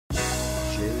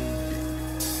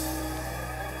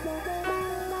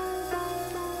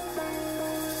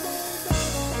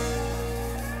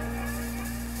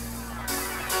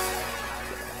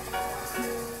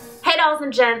dolls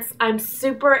and gents, I'm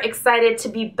super excited to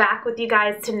be back with you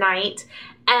guys tonight.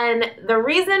 And the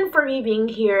reason for me being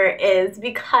here is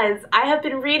because I have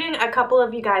been reading a couple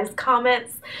of you guys'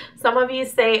 comments. Some of you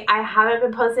say I haven't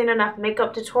been posting enough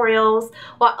makeup tutorials,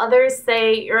 while others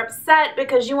say you're upset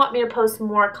because you want me to post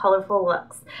more colorful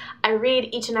looks. I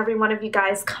read each and every one of you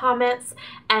guys' comments,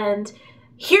 and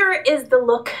here is the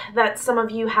look that some of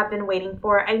you have been waiting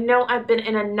for. I know I've been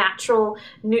in a natural,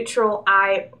 neutral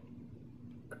eye,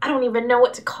 I don't even know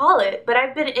what to call it, but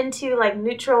I've been into like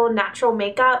neutral, natural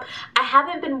makeup. I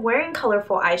haven't been wearing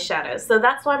colorful eyeshadows, so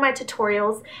that's why my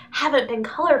tutorials haven't been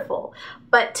colorful.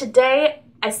 But today,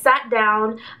 I sat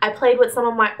down, I played with some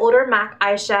of my older MAC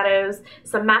eyeshadows,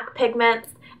 some MAC pigments,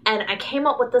 and I came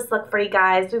up with this look for you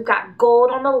guys. We've got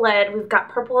gold on the lid, we've got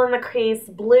purple in the crease,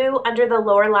 blue under the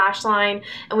lower lash line,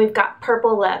 and we've got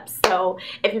purple lips. So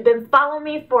if you've been following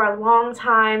me for a long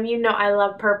time, you know I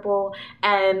love purple,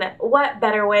 and what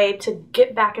better way to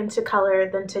get back into color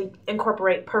than to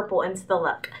incorporate purple into the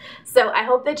look. So I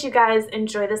hope that you guys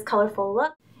enjoy this colorful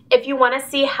look. If you want to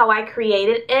see how I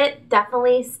created it,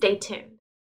 definitely stay tuned.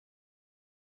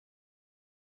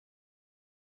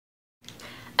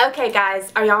 Okay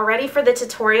guys, are y'all ready for the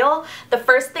tutorial? The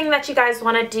first thing that you guys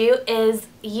want to do is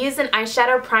use an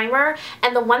eyeshadow primer,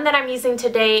 and the one that I'm using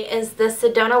today is the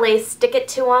Sedona Lace Stick It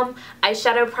To 'Em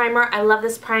eyeshadow primer. I love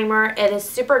this primer. It is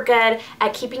super good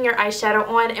at keeping your eyeshadow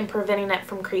on and preventing it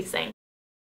from creasing.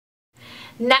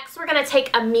 Next, we're going to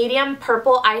take a medium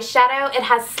purple eyeshadow. It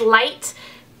has slight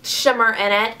shimmer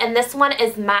in it, and this one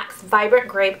is MAC's Vibrant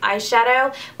Grape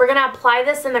eyeshadow. We're going to apply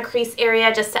this in the crease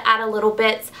area just to add a little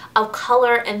bit of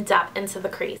color and depth into the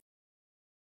crease.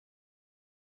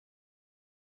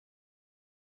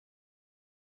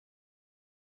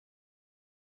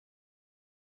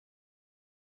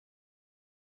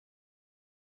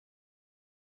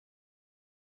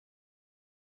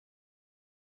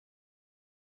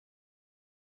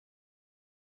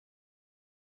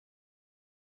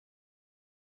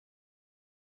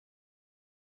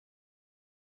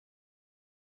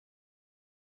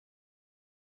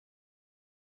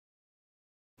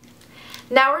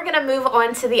 Now we're going to move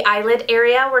on to the eyelid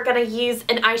area. We're going to use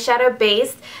an eyeshadow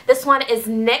base. This one is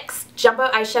NYX Jumbo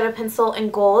Eyeshadow Pencil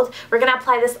in Gold. We're going to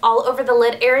apply this all over the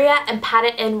lid area and pat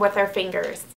it in with our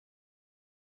fingers.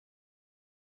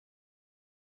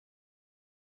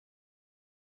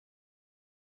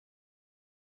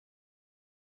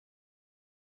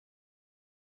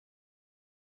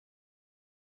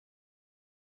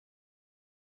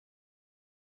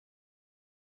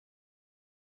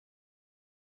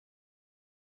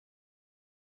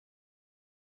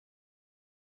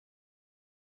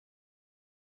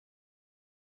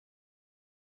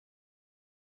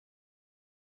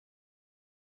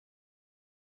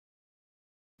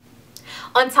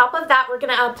 On top of that, we're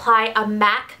going to apply a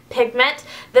MAC pigment.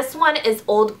 This one is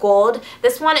Old Gold.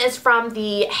 This one is from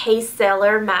the Hey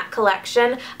Sailor MAC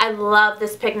collection. I love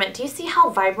this pigment. Do you see how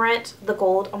vibrant the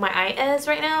gold on my eye is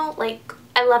right now? Like,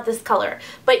 I love this color.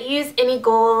 But use any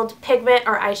gold pigment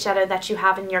or eyeshadow that you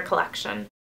have in your collection.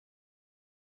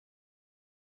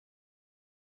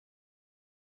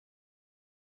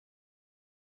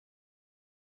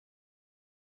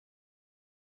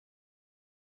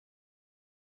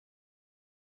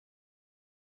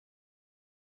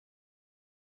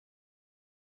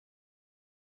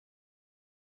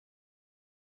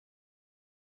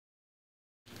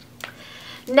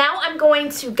 Now I'm going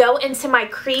to go into my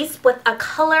crease with a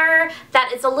color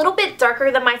that is a little bit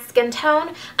darker than my skin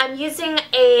tone. I'm using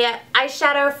a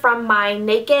eyeshadow from my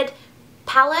Naked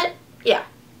palette. Yeah.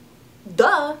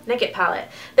 Duh, Naked palette.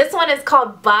 This one is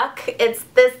called Buck. It's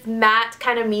this matte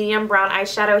kind of medium brown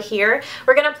eyeshadow here.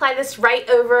 We're going to apply this right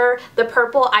over the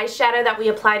purple eyeshadow that we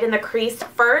applied in the crease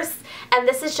first, and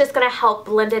this is just going to help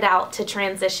blend it out to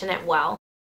transition it well.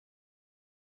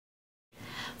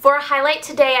 For a highlight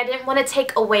today, I didn't want to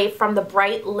take away from the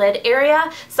bright lid area,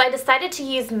 so I decided to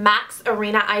use MAC's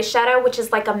Arena eyeshadow, which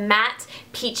is like a matte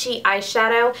peachy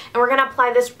eyeshadow, and we're going to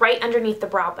apply this right underneath the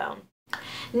brow bone.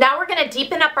 Now we're going to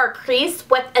deepen up our crease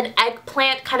with an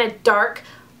eggplant kind of dark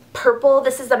purple.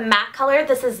 This is a matte color.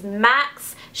 This is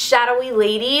MAC's Shadowy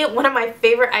Lady, one of my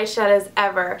favorite eyeshadows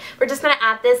ever. We're just going to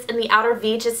add this in the outer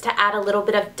V just to add a little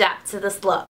bit of depth to this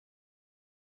look.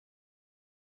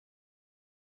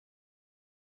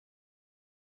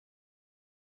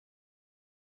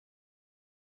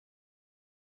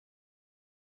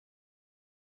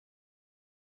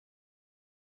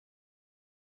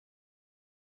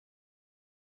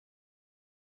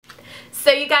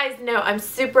 So you guys know I'm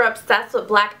super obsessed with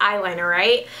black eyeliner,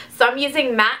 right? So I'm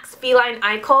using MAC's Feline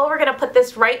Eye Kohl. We're going to put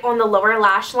this right on the lower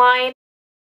lash line.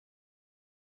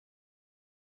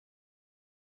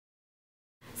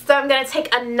 So I'm going to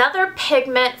take another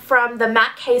pigment from the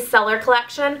MAC K Seller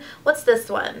collection. What's this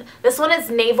one? This one is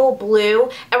Naval Blue,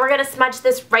 and we're going to smudge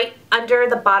this right under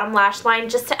the bottom lash line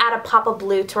just to add a pop of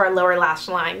blue to our lower lash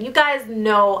line. You guys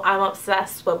know I'm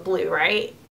obsessed with blue,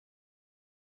 right?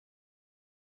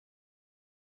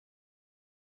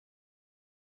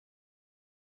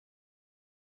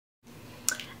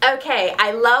 Okay,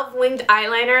 I love winged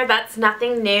eyeliner. That's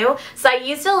nothing new. So I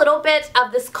used a little bit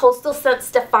of this Coastal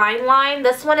Scents Define line.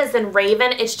 This one is in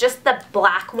Raven. It's just the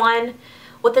black one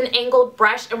with an angled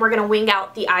brush, and we're going to wing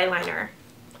out the eyeliner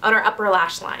on our upper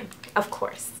lash line, of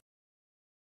course.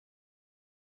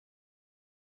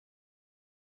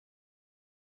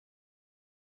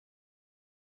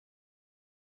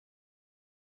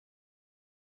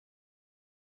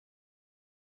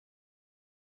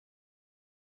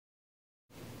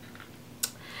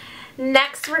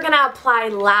 Next, we're going to apply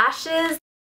lashes.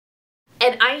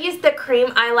 And I used the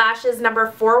Cream Eyelashes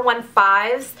number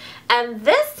 415s. And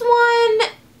this one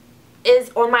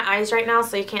is on my eyes right now,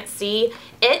 so you can't see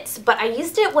it. But I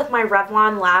used it with my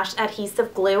Revlon Lash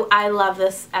Adhesive Glue. I love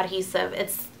this adhesive.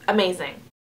 It's amazing.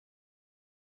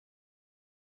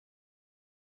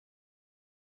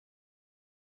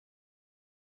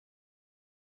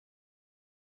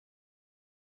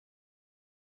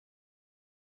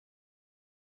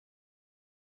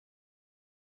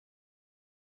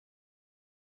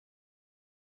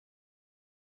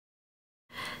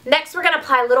 Next, we're going to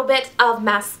apply a little bit of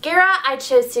mascara. I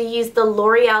chose to use the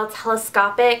L'Oreal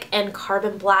Telescopic in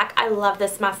Carbon Black. I love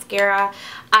this mascara.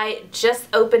 I just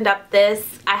opened up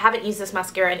this. I haven't used this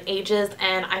mascara in ages,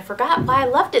 and I forgot why I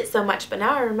loved it so much, but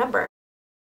now I remember.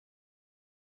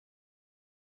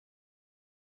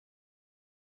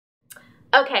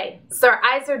 Okay, so our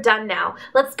eyes are done now.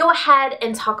 Let's go ahead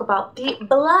and talk about the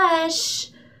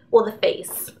blush. Well, the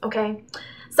face, okay?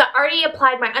 So I already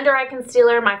applied my under eye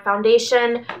concealer, my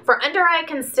foundation. For under eye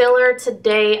concealer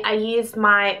today, I used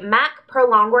my MAC Pro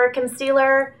Longwear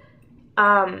Concealer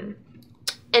in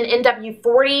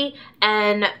NW40,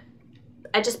 and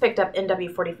I just picked up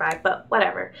NW45, but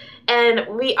whatever. And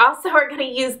we also are going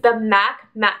to use the MAC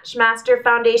Matchmaster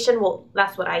Foundation. Well,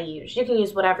 that's what I use. You can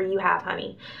use whatever you have,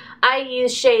 honey. I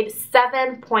use shade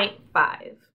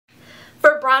 7.5.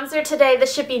 For bronzer today,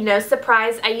 this should be no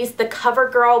surprise. I used the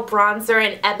CoverGirl bronzer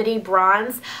in Ebony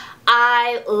Bronze.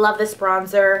 I love this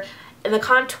bronzer. And the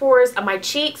contours of my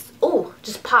cheeks, ooh,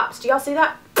 just pops. Do y'all see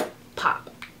that? Pop.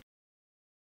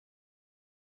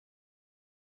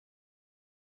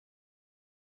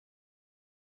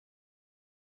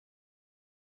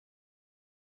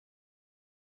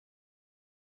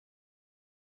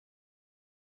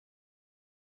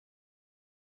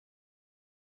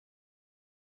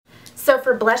 So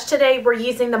for blush today, we're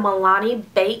using the Milani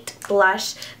Baked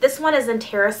Blush. This one is in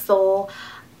Terrasol.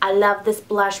 I love this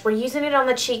blush. We're using it on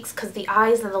the cheeks because the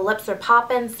eyes and the lips are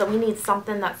popping, so we need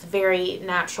something that's very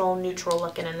natural, neutral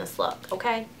looking in this look,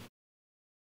 okay?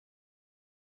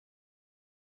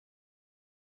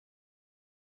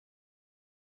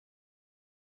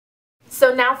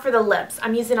 So now for the lips.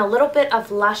 I'm using a little bit of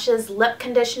Lush's lip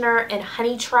conditioner and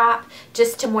Honey Trap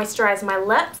just to moisturize my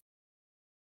lips.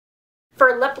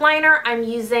 For lip liner, I'm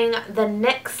using the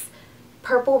NYX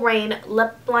Purple Rain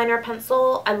lip liner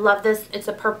pencil. I love this. It's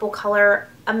a purple color.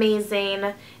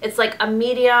 Amazing. It's like a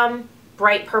medium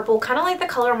bright purple, kind of like the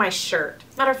color of my shirt.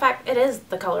 Matter of fact, it is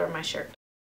the color of my shirt.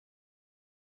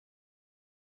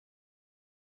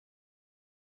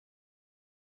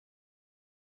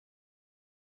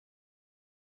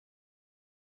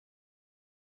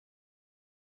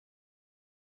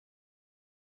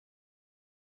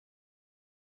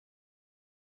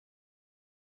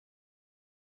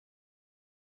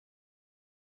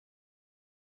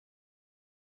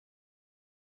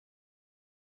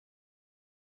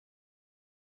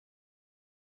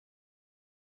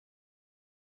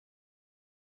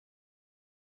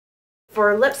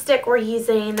 For lipstick, we're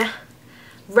using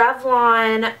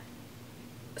Revlon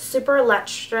Super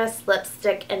Lustrous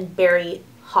Lipstick in Berry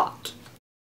Hot.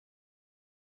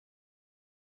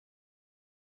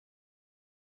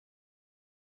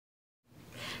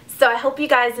 So I hope you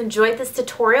guys enjoyed this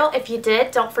tutorial. If you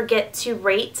did, don't forget to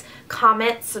rate,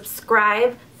 comment,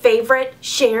 subscribe, favorite,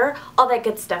 share, all that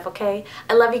good stuff, okay?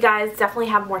 I love you guys. Definitely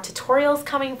have more tutorials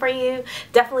coming for you.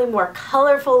 Definitely more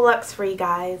colorful looks for you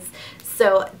guys.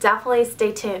 So definitely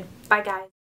stay tuned. Bye, guys.